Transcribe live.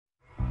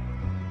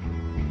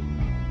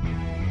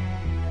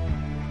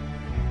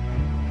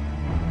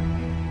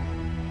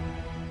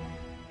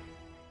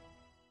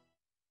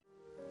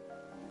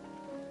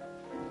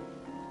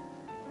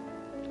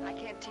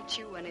teach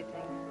you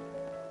anything.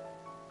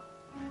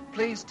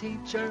 Please,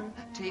 teacher,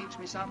 teach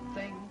me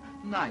something.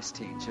 Nice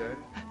teacher,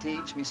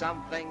 teach me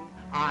something.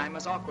 I'm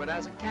as awkward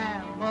as a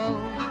camel.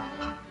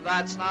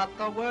 That's not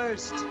the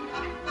worst.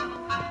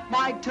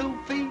 My 2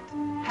 feet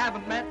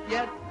haven't met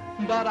yet,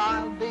 but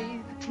I'll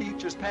be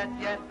teacher's pet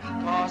yet,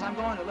 'cause I'm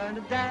going to learn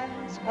to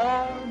dance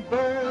or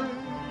burst.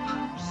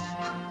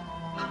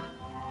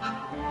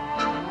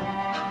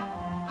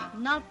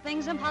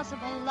 Nothing's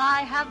impossible,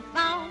 I have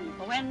found,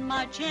 for when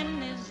my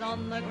chin is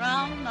on the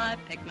ground, I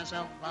pick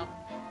myself up,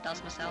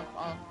 dust myself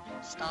off,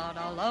 start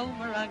all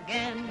over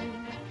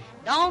again.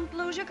 Don't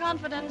lose your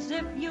confidence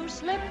if you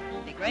slip.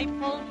 Be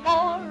grateful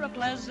for a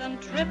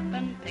pleasant trip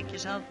and pick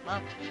yourself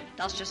up,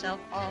 dust yourself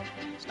off,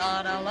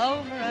 start all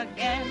over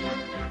again.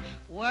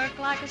 Work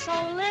like a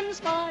soul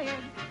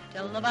inspired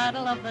till the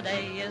battle of the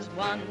day is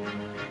won.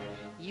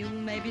 You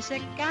may be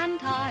sick and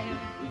tired,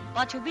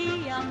 but you'll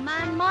be a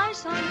man, my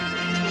son.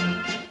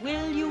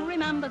 Will you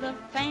remember the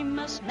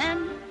famous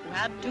men who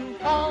had to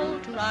fall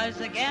to rise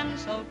again?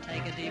 So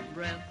take a deep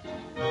breath,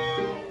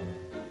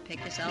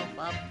 pick yourself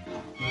up,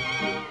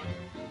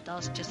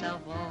 dust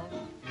yourself off,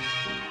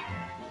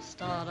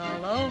 start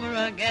all over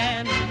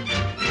again.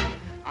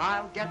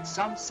 I'll get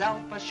some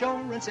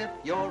self-assurance if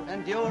your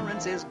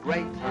endurance is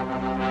great.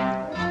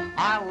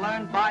 I'll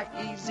learn by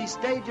easy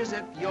stages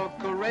if you're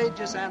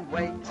courageous and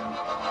wait.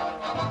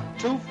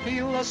 To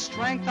feel the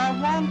strength I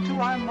want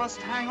to, I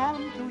must hang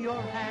on to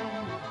your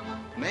hand.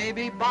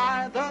 Maybe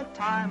by the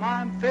time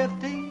I'm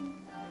 50,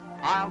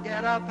 I'll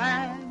get up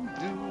and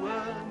do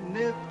a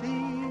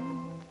nifty.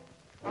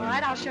 All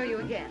right, I'll show you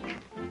again.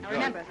 Now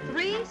remember,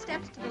 3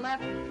 steps to the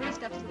left, 3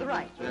 steps to the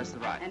right. That's the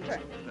right. And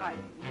turn. All right.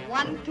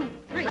 1, 2,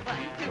 3. 1,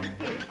 2,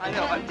 3. I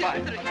know, I'm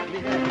fine.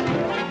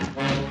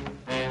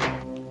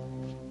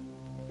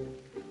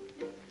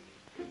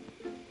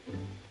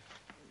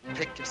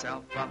 Pick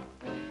yourself up,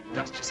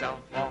 dust yourself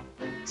off,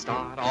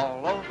 start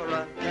all over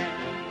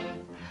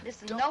again.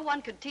 Listen, no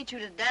one could teach you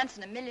to dance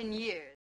in a million years.